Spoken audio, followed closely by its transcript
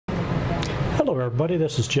Hello everybody,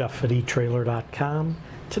 this is Jeff at etrailer.com.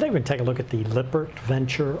 Today we're going to take a look at the Lippert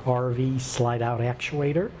Venture RV slide-out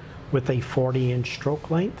actuator with a 40-inch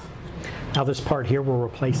stroke length. Now this part here will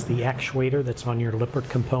replace the actuator that's on your Lippert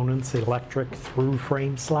Components electric through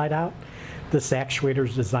frame slide-out. This actuator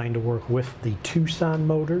is designed to work with the Tuson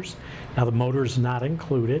motors. Now the motor is not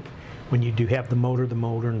included. When you do have the motor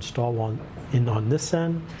installed on this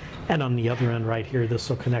end, and on the other end right here, this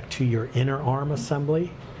will connect to your inner arm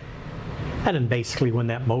assembly. And then basically when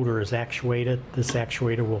that motor is actuated, this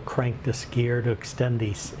actuator will crank this gear to extend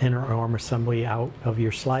the inner arm assembly out of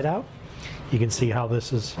your slide out. You can see how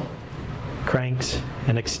this is cranks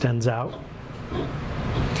and extends out.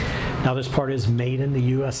 Now this part is made in the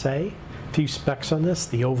USA. A few specs on this.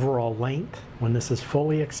 The overall length when this is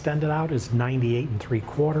fully extended out is 98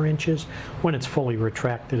 3/4 inches. When it's fully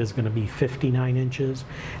retracted is going to be 59 inches.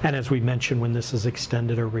 And as we mentioned, when this is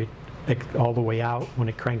extended or all the way out, when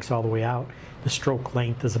it cranks all the way out, the stroke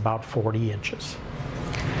length is about 40 inches.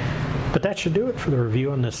 But that should do it for the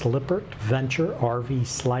review on this Lippert Venture RV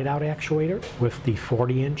slide-out actuator with the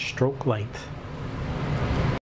 40-inch stroke length.